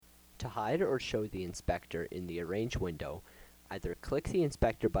To hide or show the inspector in the Arrange window, either click the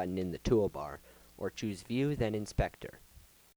Inspector button in the toolbar, or choose View then Inspector.